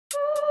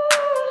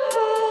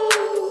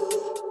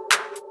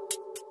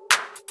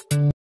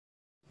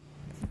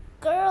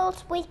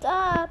girls, wake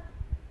up,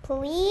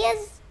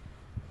 please.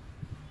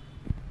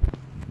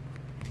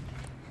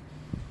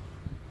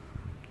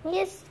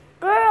 Yes,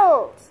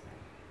 girls.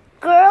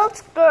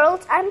 Girls,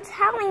 I'm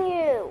telling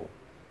you.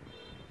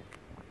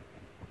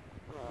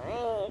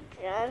 Wait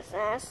just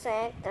a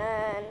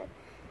second.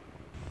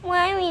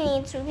 Why we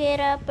need to get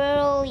up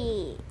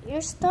early?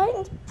 You're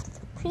starting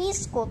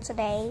preschool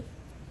today.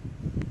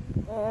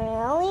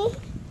 Really?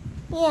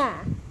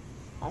 Yeah.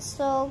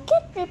 So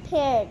get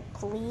prepared,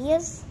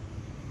 please.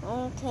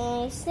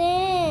 Okay,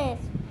 sis.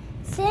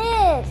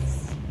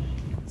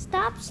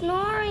 Stop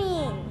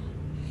snoring.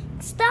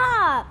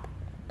 Stop.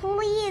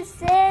 Please,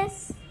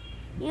 sis.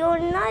 You're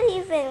not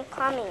even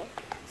coming.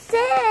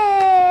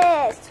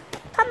 Sis!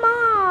 Come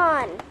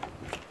on.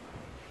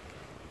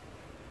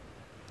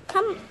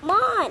 Come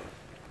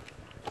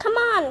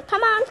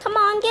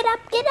on.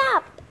 Get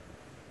up.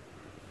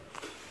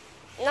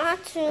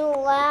 Not too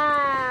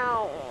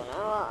loud.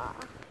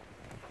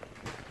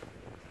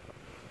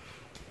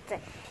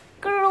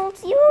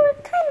 Girls, you're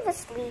kind of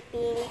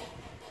sleepy.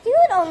 You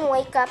don't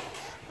wake up.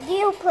 Do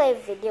you play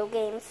video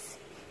games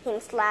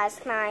since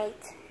last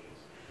night?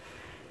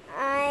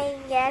 I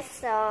guess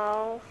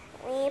so.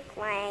 We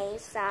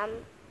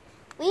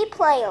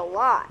play a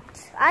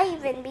lot. I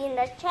even been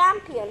the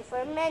champion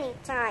for many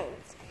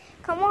times.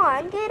 Come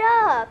on, get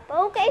up.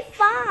 Okay,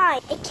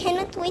 fine. I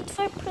cannot wait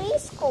for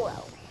preschool.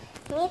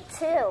 Me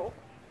too.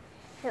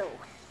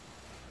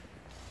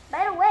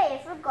 By the way, I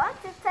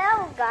forgot to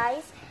tell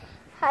guys.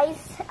 I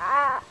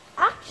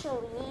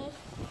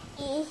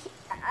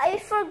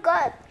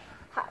forgot.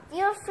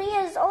 You're 3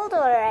 years old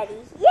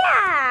already.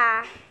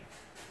 Yeah.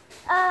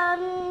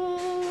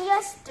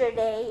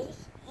 Yesterday.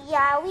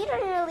 Yeah, we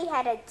didn't really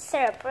had a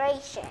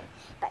celebration,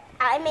 but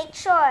I make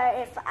sure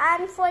if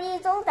I'm 4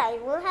 years old, I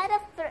will have a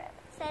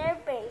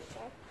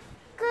celebration.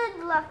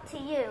 Good luck to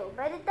you,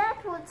 but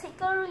that will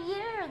take a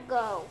year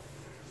ago.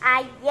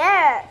 A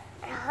year?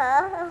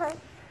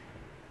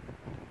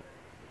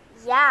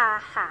 Yeah,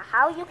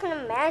 how you can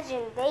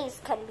imagine days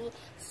can be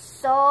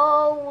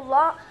so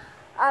long,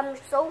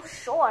 so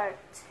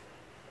short.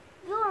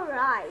 You're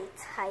right.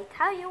 I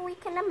tell you, we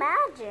can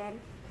imagine.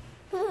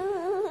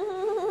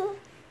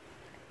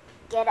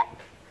 Get up.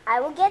 I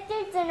will get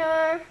your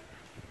dinner.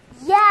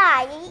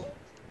 Yeah,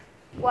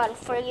 one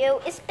for you.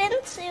 It's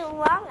been too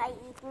long. I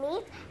eat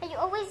meat, and you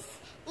always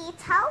eat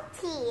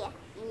healthy.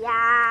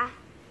 Yeah.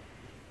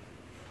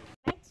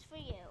 Thanks for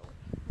you.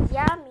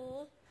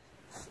 Yummy.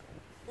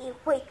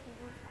 Wait,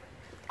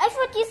 I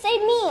thought you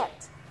said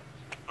meat.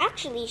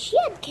 Actually, she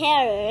had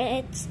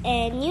carrots,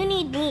 and you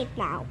need meat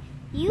now.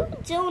 You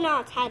do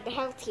not have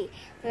healthy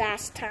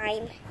last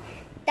time.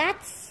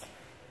 That's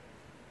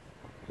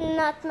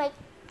not my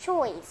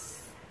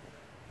choice.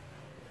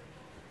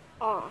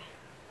 Oh.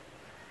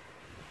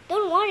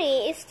 Don't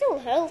worry, it's still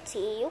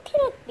healthy. You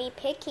cannot be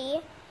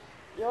picky.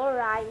 You're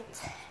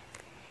right.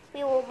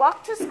 We will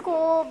walk to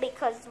school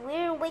because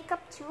we'll wake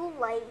up too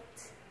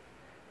late.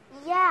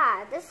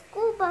 Yeah, the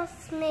school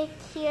bus made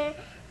here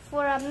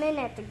for a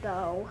minute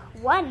ago.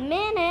 1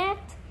 minute?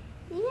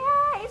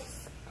 Yeah,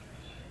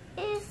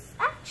 it's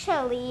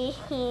actually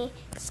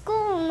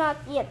school not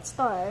yet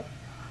started.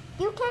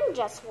 You can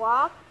just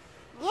walk.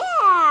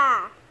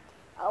 Yeah.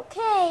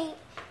 Okay.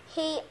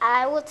 Hey,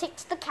 I will take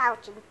to the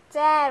couch and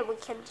then we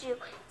can do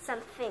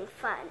something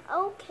fun.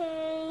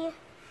 Okay.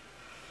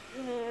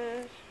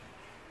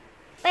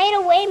 By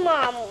the way,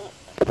 Mom.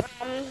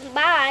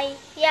 Bye.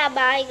 Yeah,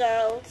 bye,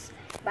 girls.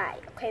 Bye.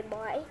 Okay,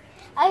 bye.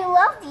 I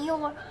love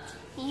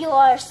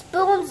your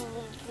spoons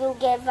you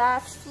give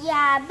us.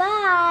 Yeah,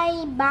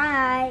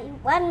 bye.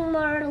 One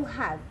more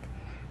hug.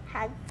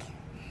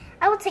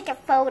 I will take a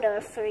photo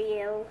for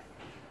you.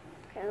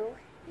 Oh,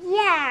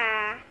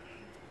 yeah.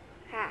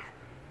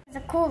 It's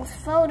a cool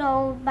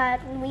photo,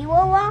 but we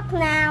will walk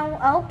now.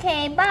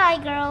 Okay, bye,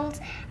 girls.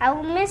 I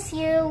will miss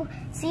you.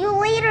 See you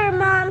later,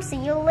 Mom.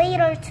 See you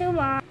later, too,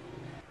 Mom.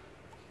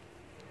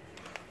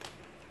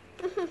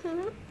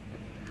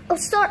 Oh,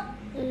 sorry.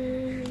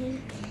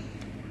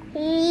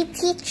 Hey,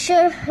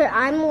 teacher,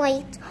 I'm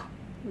late.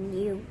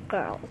 You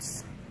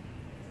girls.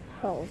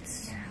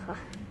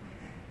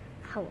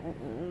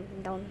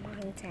 Don't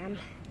mind them.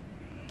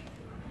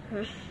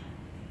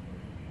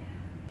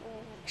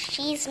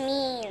 She's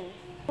mean.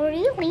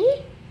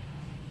 Really?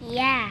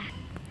 Yeah.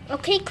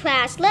 Okay,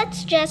 class,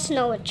 let's just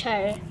know each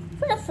other.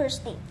 For the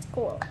first day at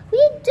school,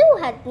 we do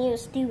have new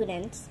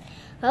students.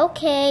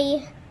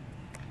 Okay.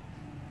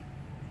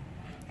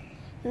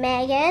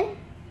 Megan,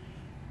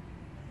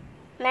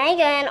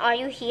 are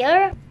you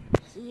here?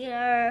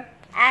 Here.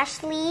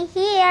 Ashley,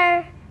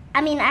 here.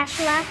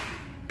 Ashla.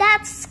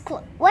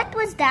 What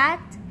was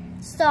that?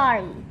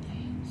 Sorry.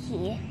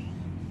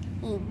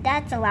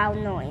 That's a loud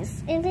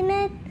noise, isn't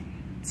it?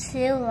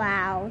 Too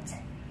loud.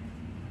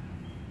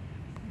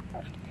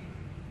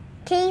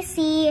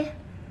 Casey.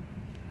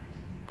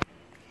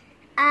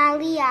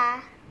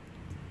 Aliyah.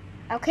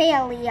 Okay,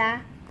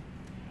 Aliyah.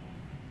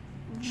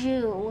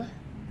 Jew.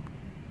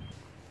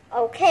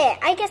 Okay,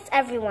 I guess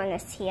everyone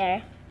is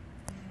here.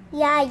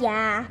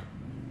 Yeah.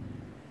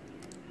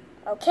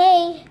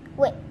 Okay,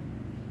 wait.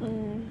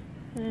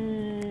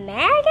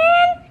 Megan?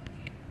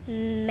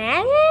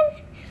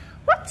 Megan?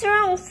 What's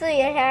wrong with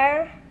your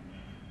hair?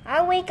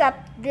 I wake up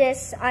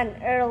this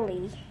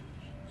early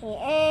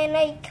and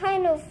I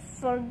kind of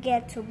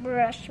forget to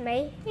brush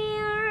my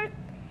hair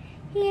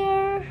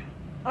here.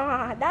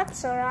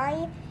 That's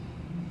alright.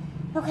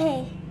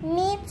 Okay,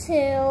 me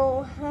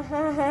too.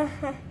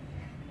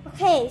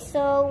 Okay,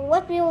 so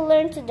what we will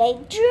learn today?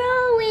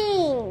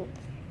 Drawing!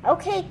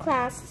 Okay,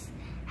 class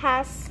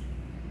has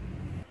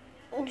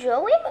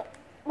drawing?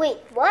 Wait,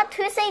 what?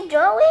 Who say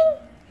drawing?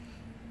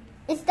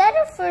 Is that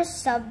our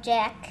first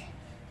subject?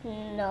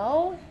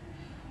 No.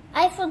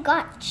 I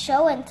forgot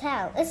show and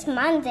tell. It's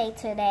Monday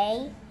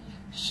today.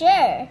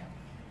 Sure.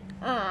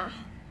 I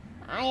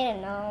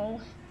don't know.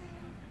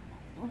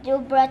 You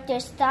brought your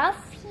stuff?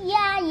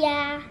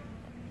 Yeah.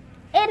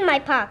 In my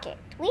pocket.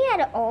 We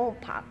had all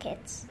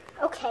pockets.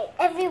 Okay,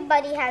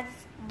 everybody has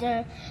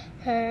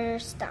her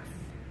stuff.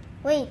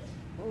 Wait,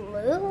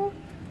 Lou?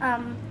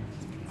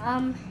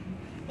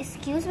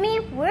 Excuse me,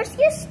 where's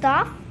your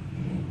stuff?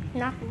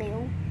 Not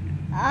Lou.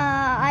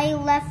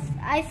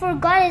 I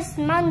forgot it's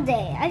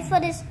Monday. I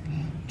thought it's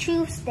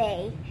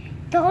Tuesday.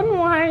 Don't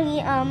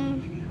worry,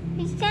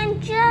 we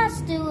can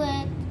just do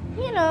it.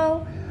 You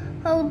know,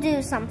 I'll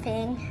do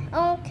something.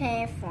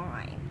 Okay,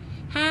 fine.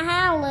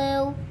 Haha,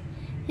 Lou.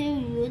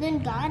 You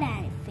didn't got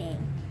anything.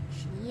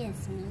 She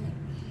is mean.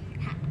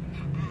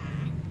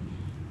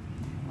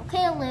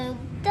 Okay, Lou,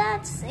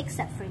 that's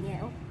except for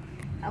you.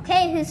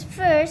 Okay, who's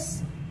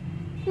first?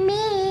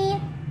 Me.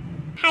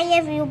 Hi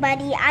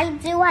everybody, I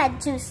do have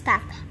two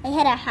stuff. I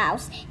had a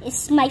house.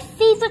 It's my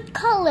favorite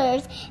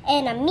colors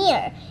and a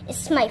mirror.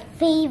 It's my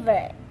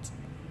favorite.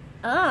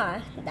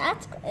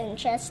 That's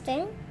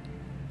interesting.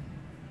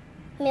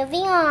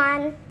 Moving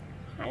on.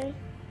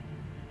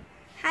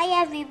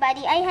 Hi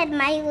everybody, I had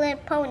My Little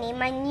Pony,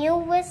 my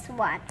newest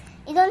one.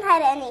 It don't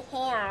have any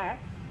hair.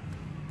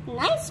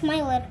 Nice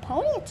My Little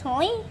Pony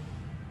toy.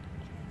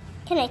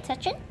 Can I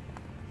touch it?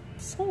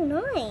 So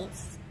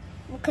nice.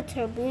 Look at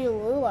her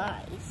blue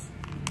eyes.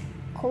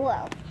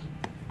 Cool.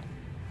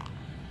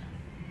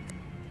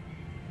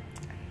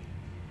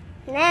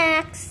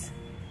 Next,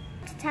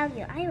 to tell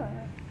you,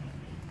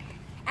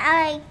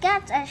 I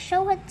got a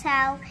show and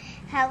tell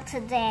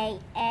today,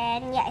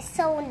 and yeah,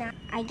 so now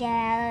I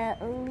get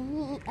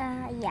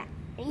yeah.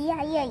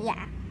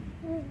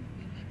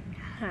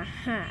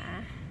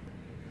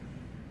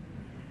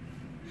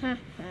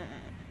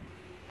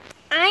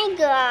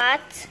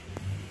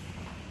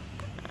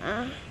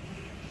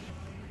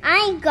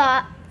 I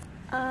got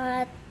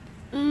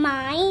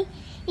my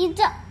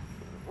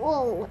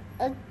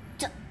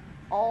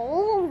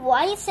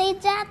why you say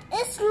that?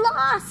 It's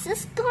lost.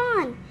 It's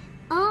gone.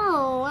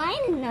 Oh, I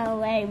don't know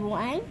where it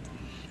went.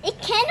 It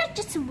cannot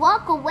just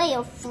walk away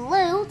or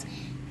float.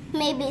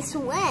 Maybe it's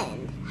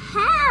wind.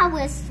 How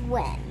is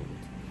wind?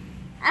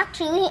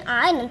 Actually,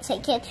 I don't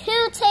take it.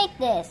 Who take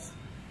this?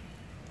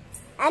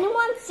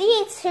 Anyone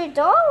see it's her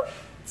doll?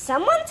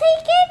 Someone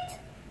take it?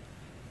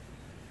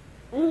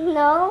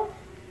 No.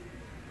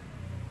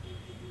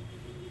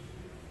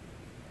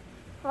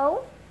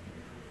 Oh?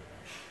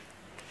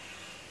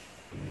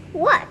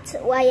 What?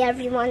 Why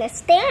everyone is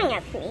staring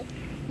at me?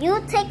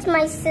 You take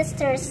my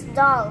sister's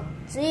doll,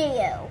 do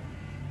you?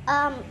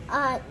 No.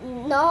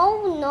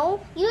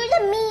 You're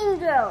the mean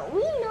girl.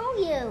 We know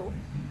you.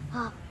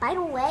 By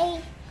the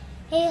way,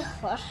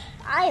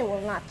 I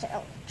will not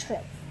tell the truth.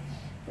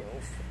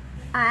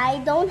 I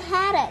don't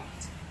have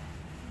it.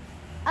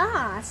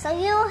 So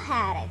you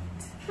had it.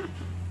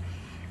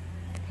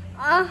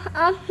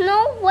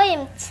 No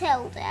way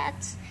tell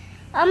that.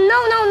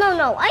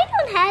 No. I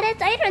don't have it.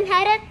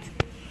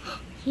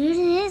 Here it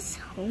is.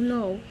 Oh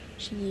no,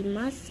 she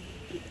must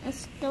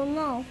don't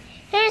know.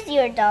 Here's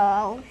your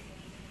doll.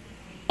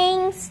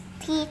 Thanks,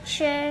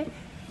 teacher.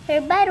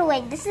 Here, by the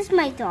way, this is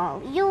my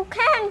doll. You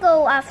can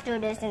go after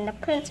this in the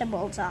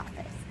principal's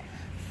office.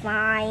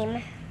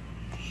 Fine.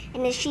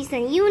 And then she's a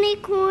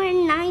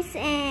unicorn, nice,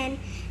 and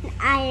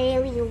I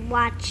really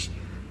watch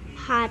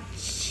her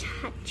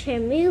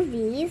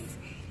movies.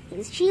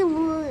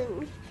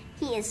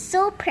 He is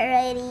so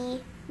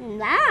pretty.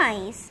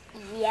 Nice.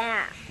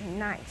 Yeah,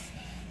 nice.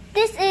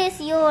 This is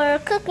your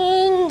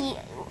cooking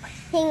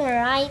thing,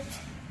 right?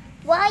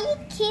 Why you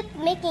keep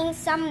making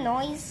some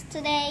noise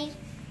today?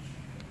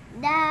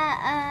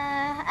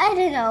 I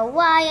don't know.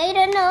 Why? I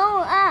don't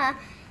know.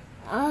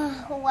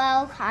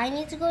 Well, I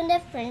need to go in the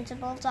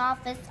principal's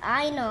office.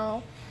 I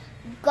know.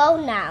 Go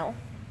now.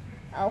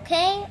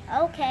 Okay?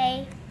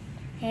 Okay.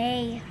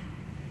 Hey.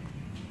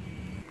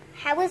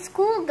 How was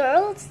school,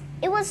 girls?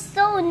 It was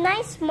so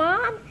nice,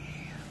 Mom.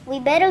 We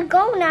better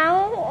go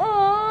now.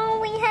 Oh,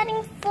 we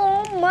having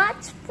so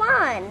much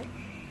fun.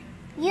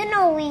 You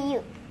know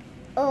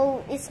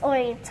it's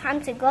already time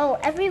to go.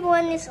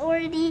 Everyone is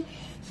already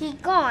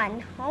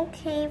gone.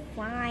 Okay,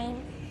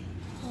 fine.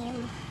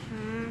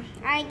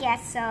 I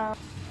guess so.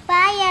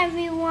 Bye,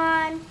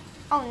 everyone.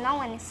 Oh, no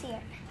one is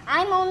here.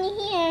 I'm only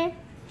here.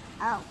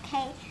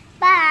 Okay,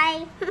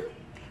 bye.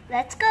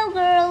 Let's go,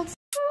 girls.